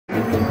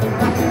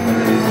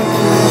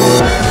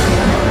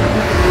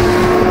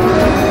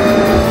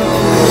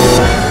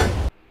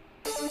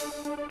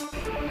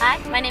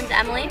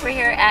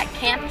at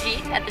Camp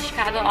Jeep at the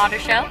Chicago Auto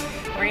Show.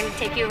 We're going to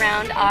take you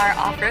around our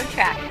off-road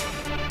track.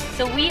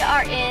 So we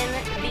are in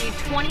the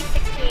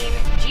 2016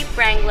 Jeep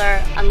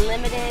Wrangler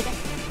Unlimited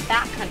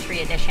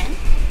Backcountry Edition.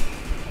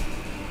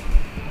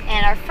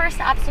 And our first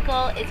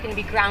obstacle is going to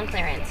be ground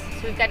clearance.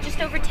 So we've got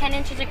just over 10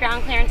 inches of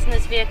ground clearance in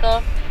this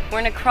vehicle.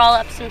 We're going to crawl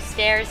up some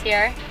stairs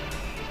here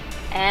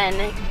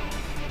and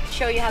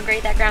show you how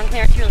great that ground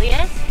clearance really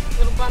is. A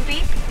little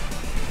bumpy.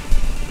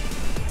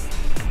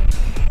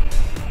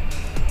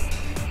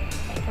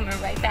 And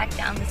coming right back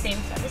down the same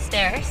set of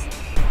stairs.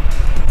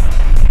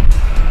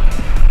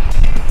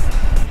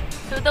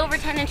 So with over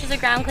 10 inches of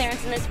ground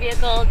clearance in this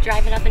vehicle,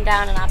 driving up and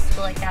down an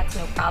obstacle like that's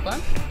no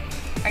problem.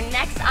 Our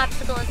next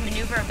obstacle is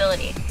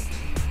maneuverability.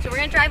 So we're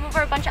going to drive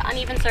over a bunch of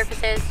uneven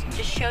surfaces,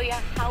 just show you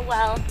how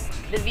well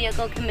the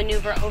vehicle can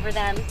maneuver over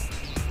them.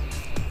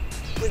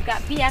 We've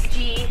got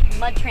BFG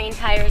mud train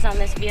tires on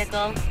this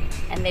vehicle,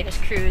 and they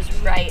just cruise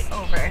right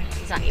over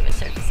these uneven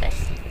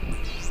surfaces.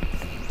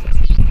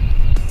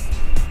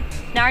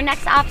 Now our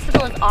next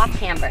obstacle is off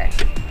camber.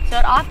 So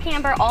at off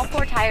camber, all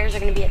 4 tires are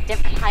going to be at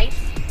different heights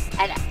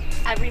at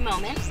every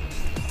moment.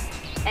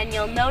 And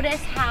you'll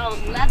notice how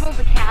level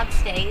the cab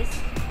stays,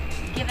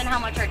 given how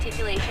much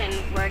articulation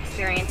we're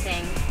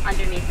experiencing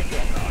underneath the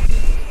vehicle.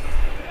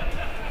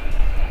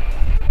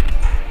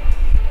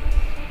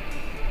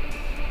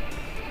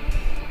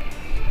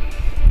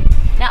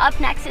 Now up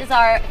next is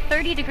our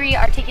 30-degree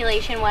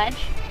articulation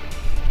wedge.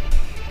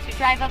 So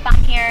drive up on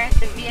here,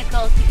 the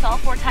vehicle keeps all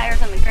 4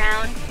 tires on the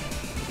ground,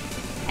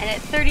 and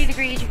at 30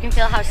 degrees you can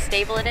feel how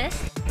stable it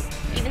is.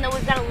 Even though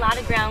we've got a lot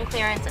of ground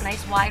clearance, a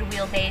nice wide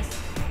wheelbase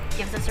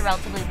gives us a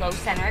relatively low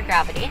center of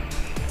gravity.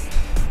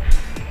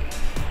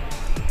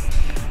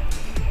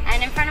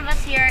 And in front of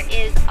us here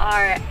is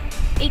our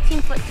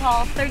 18-foot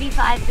tall,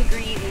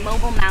 35-degree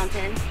mobile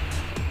mountain.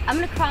 I'm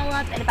going to crawl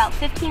up at about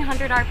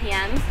 1,500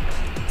 RPMs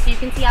so you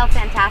can see how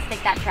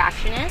fantastic that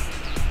traction is.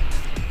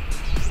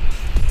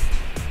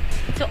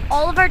 So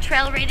all of our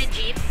trail-rated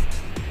Jeeps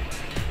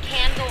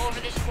can go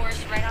over this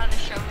course right on the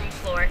showroom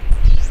floor.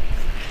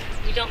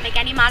 We don't make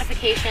any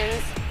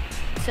modifications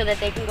so that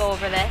they can go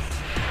over this.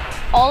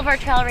 All of our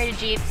trail-rated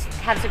Jeeps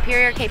have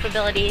superior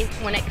capability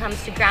when it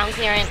comes to ground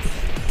clearance,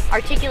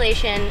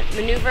 articulation,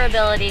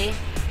 maneuverability,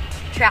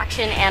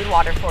 traction, and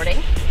water fording.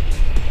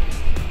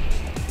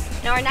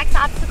 Now our next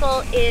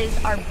obstacle is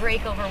our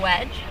breakover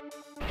wedge.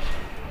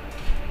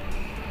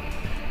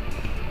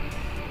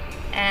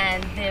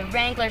 And the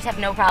Wranglers have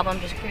no problem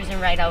just cruising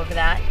right over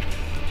that.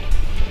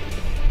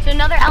 So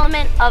another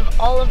element of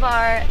all of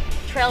our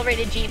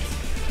trail-rated Jeeps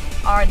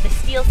are the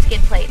steel skid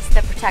plates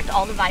that protect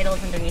all the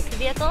vitals underneath the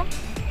vehicle.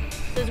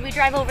 So as we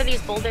drive over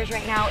these boulders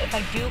right now, if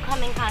I do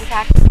come in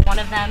contact with one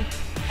of them,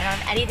 I don't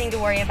have anything to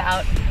worry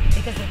about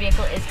because the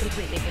vehicle is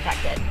completely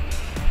protected.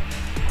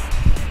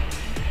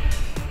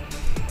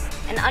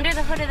 And under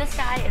the hood of this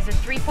guy is a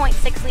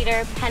 3.6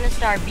 liter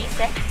Pentastar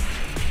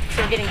V6.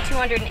 So we're getting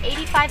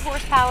 285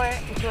 horsepower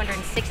and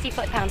 260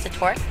 foot-pounds of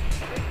torque.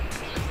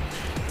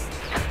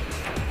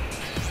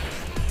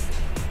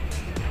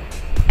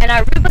 And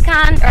our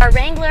Rubicon, or our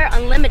Wrangler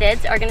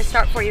Unlimiteds are going to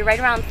start for you right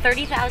around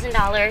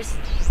 $30,000.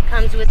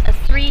 Comes with a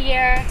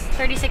 3-year,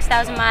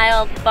 36,000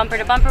 mile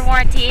bumper-to-bumper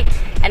warranty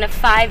and a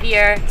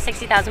 5-year,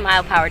 60,000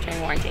 mile powertrain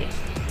warranty.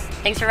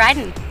 Thanks for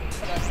riding.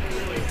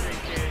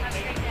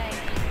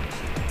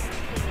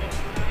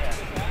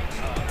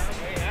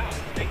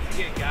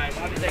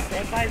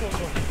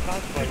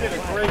 You did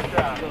a great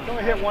job.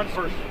 Don't hit one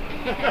person.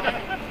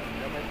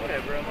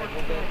 Whatever.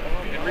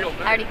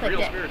 I already clicked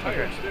it.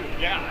 Tires too.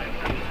 Yeah.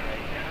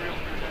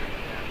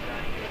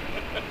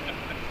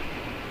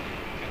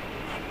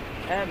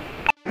 And